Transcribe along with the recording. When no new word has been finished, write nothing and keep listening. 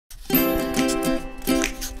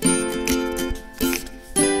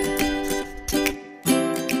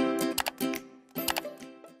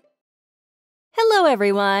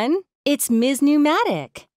everyone! It's Ms.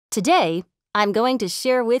 Pneumatic. Today, I'm going to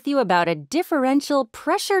share with you about a differential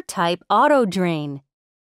pressure type auto drain.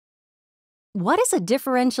 What is a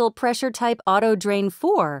differential pressure type auto drain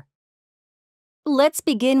for? Let's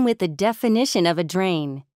begin with the definition of a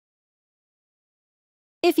drain.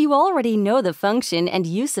 If you already know the function and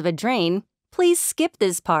use of a drain, please skip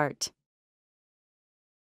this part.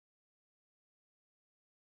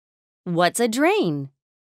 What's a drain?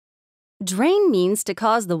 Drain means to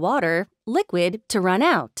cause the water, liquid, to run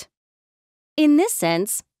out. In this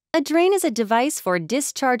sense, a drain is a device for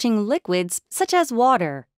discharging liquids such as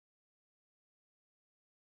water.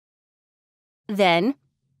 Then,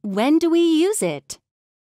 when do we use it?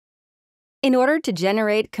 In order to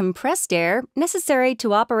generate compressed air necessary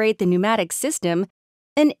to operate the pneumatic system,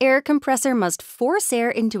 an air compressor must force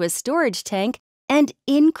air into a storage tank and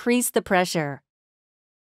increase the pressure.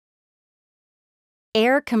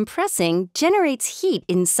 Air compressing generates heat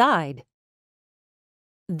inside.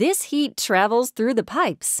 This heat travels through the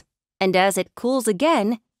pipes, and as it cools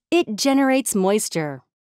again, it generates moisture.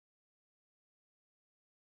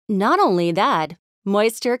 Not only that,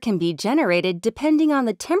 moisture can be generated depending on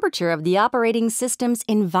the temperature of the operating system's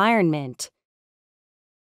environment.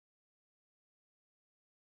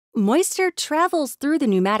 Moisture travels through the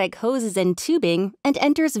pneumatic hoses and tubing and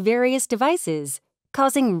enters various devices,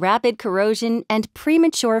 causing rapid corrosion and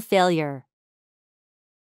premature failure.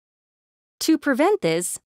 To prevent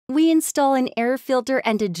this, we install an air filter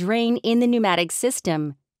and a drain in the pneumatic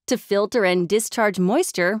system to filter and discharge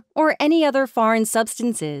moisture or any other foreign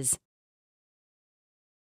substances.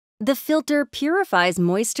 The filter purifies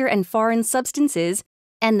moisture and foreign substances,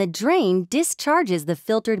 and the drain discharges the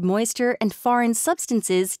filtered moisture and foreign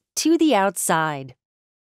substances to the outside.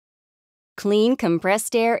 Clean,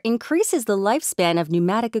 compressed air increases the lifespan of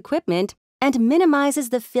pneumatic equipment and minimizes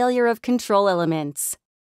the failure of control elements.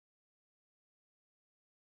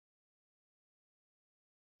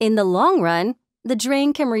 In the long run, the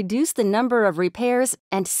drain can reduce the number of repairs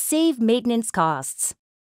and save maintenance costs.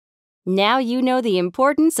 Now you know the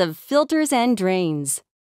importance of filters and drains.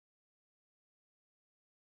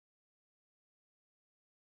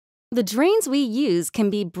 The drains we use can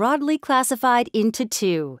be broadly classified into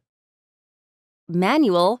two: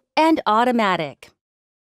 manual and automatic.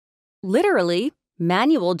 Literally,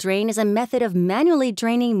 manual drain is a method of manually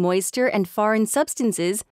draining moisture and foreign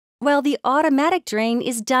substances, while the automatic drain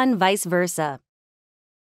is done vice versa.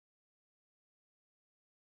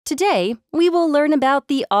 Today, we will learn about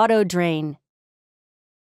the auto drain.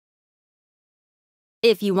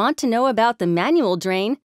 If you want to know about the manual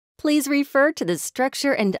drain, please refer to the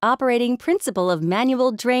structure and operating principle of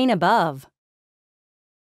manual drain above.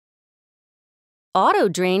 Auto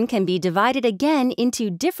drain can be divided again into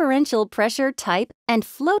differential pressure type and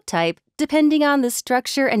float type depending on the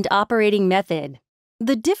structure and operating method.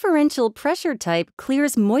 The differential pressure type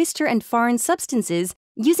clears moisture and foreign substances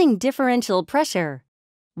using differential pressure,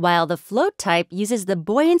 while the float type uses the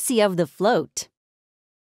buoyancy of the float.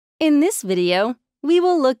 In this video, we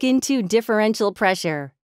will look into differential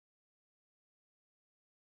pressure.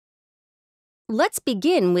 Let's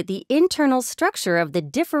begin with the internal structure of the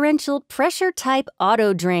differential pressure type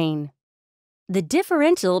auto drain. The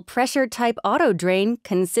differential pressure type auto drain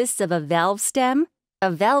consists of a valve stem, a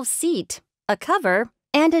valve seat, a cover,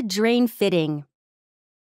 and a drain fitting.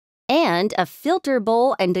 And a filter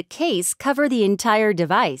bowl and a case cover the entire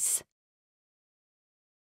device.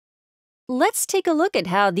 Let's take a look at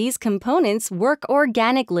how these components work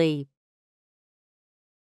organically.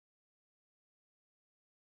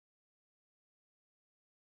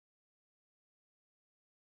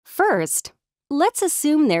 First, let's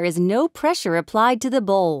assume there is no pressure applied to the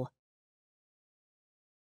bowl.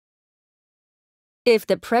 If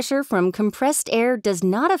the pressure from compressed air does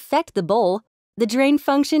not affect the bowl, the drain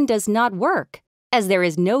function does not work, as there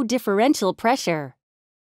is no differential pressure.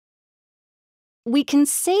 We can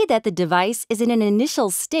say that the device is in an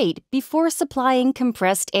initial state before supplying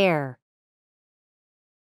compressed air.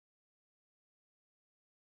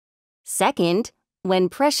 Second, when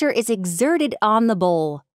pressure is exerted on the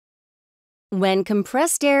bowl. When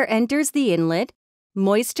compressed air enters the inlet,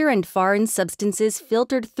 moisture and foreign substances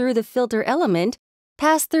filtered through the filter element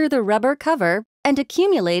pass through the rubber cover and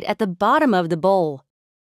accumulate at the bottom of the bowl.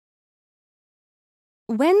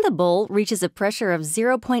 When the bowl reaches a pressure of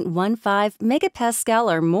 0.15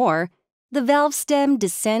 megapascal or more, the valve stem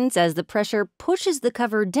descends as the pressure pushes the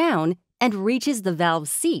cover down and reaches the valve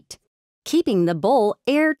seat, keeping the bowl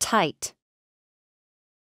airtight.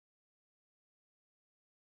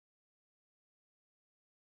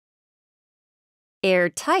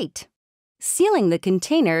 Airtight. sealing the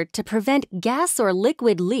container to prevent gas or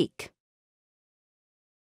liquid leak.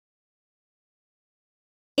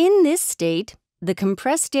 In this state, the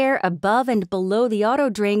compressed air above and below the auto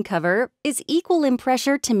drain cover is equal in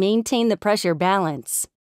pressure to maintain the pressure balance.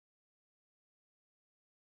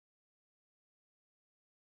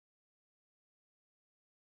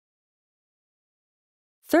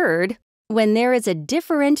 Third, when there is a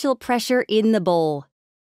differential pressure in the bowl.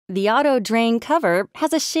 The auto drain cover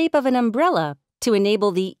has a shape of an umbrella to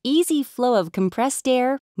enable the easy flow of compressed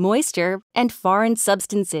air, moisture, and foreign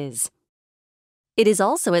substances. It is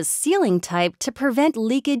also a sealing type to prevent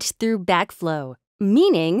leakage through backflow,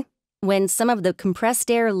 meaning when some of the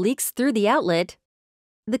compressed air leaks through the outlet,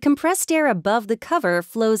 the compressed air above the cover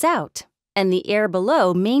flows out, and the air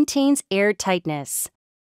below maintains air tightness.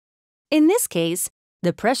 In this case,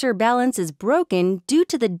 the pressure balance is broken due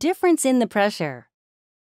to the difference in the pressure.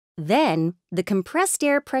 Then, the compressed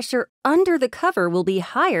air pressure under the cover will be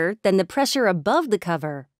higher than the pressure above the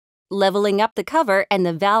cover, leveling up the cover and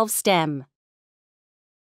the valve stem.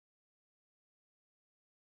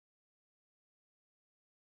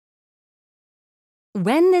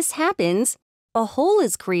 When this happens, a hole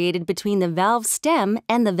is created between the valve stem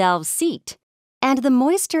and the valve seat, and the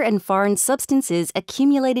moisture and foreign substances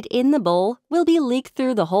accumulated in the bowl will be leaked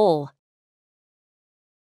through the hole.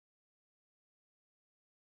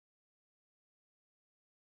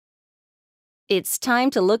 It's time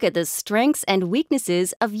to look at the strengths and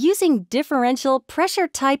weaknesses of using differential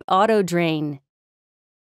pressure-type auto drain.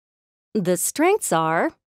 The strengths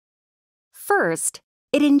are: first,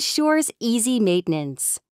 it ensures easy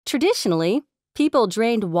maintenance. Traditionally, people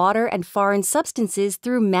drained water and foreign substances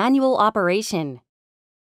through manual operation.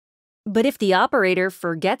 But if the operator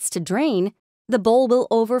forgets to drain, the bowl will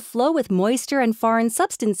overflow with moisture and foreign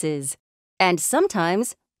substances, and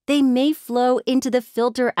sometimes they may flow into the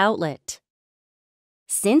filter outlet.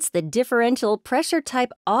 Since the differential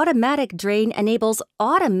pressure-type automatic drain enables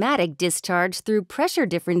automatic discharge through pressure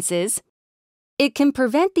differences, it can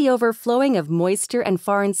prevent the overflowing of moisture and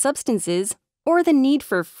foreign substances or the need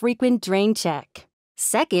for frequent drain check.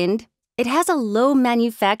 Second, it has a low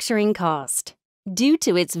manufacturing cost. Due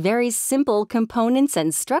to its very simple components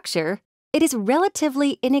and structure, it is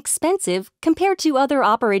relatively inexpensive compared to other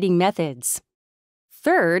operating methods.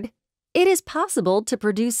 Third, it is possible to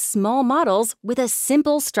produce small models with a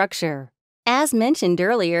simple structure. As mentioned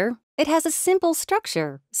earlier, it has a simple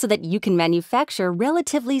structure so that you can manufacture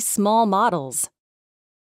relatively small models.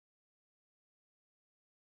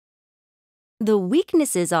 The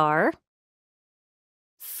weaknesses are: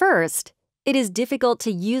 first, it is difficult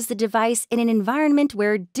to use the device in an environment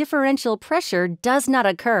where differential pressure does not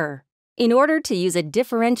occur. In order to use a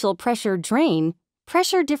differential pressure drain,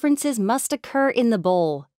 pressure differences must occur in the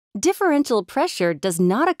bowl. Differential pressure does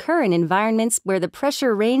not occur in environments where the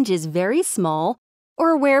pressure range is very small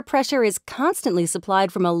or where pressure is constantly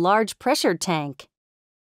supplied from a large pressure tank.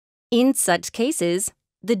 In such cases,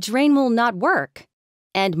 the drain will not work,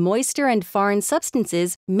 and moisture and foreign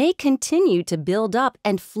substances may continue to build up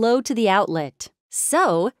and flow to the outlet.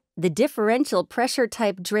 So, the differential pressure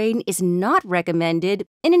type drain is not recommended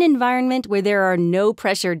in an environment where there are no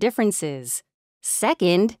pressure differences.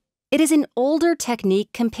 Second, it is an older technique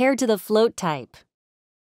compared to the float type.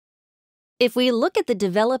 If we look at the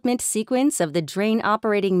development sequence of the drain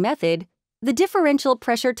operating method, the differential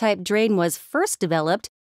pressure type drain was first developed,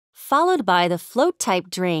 followed by the float type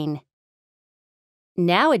drain.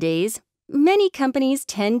 Nowadays, many companies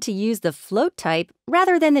tend to use the float type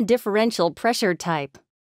rather than the differential pressure type.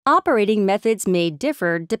 Operating methods may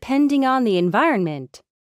differ depending on the environment.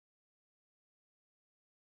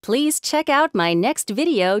 Please check out my next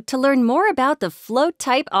video to learn more about the float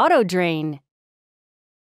type auto drain.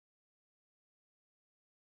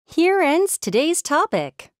 Here ends today's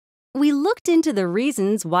topic. We looked into the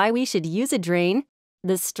reasons why we should use a drain,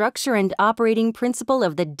 the structure and operating principle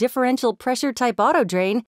of the differential pressure type auto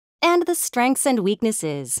drain, and the strengths and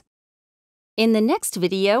weaknesses. In the next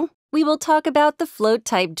video, we will talk about the float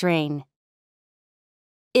type drain.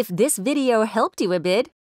 If this video helped you a bit,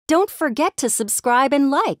 don't forget to subscribe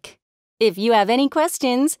and like. If you have any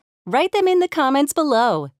questions, write them in the comments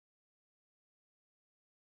below.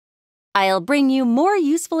 I'll bring you more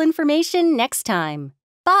useful information next time.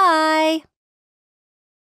 Bye!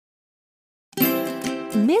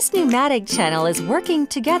 Miss Pneumatic channel is working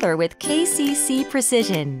together with KCC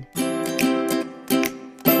Precision.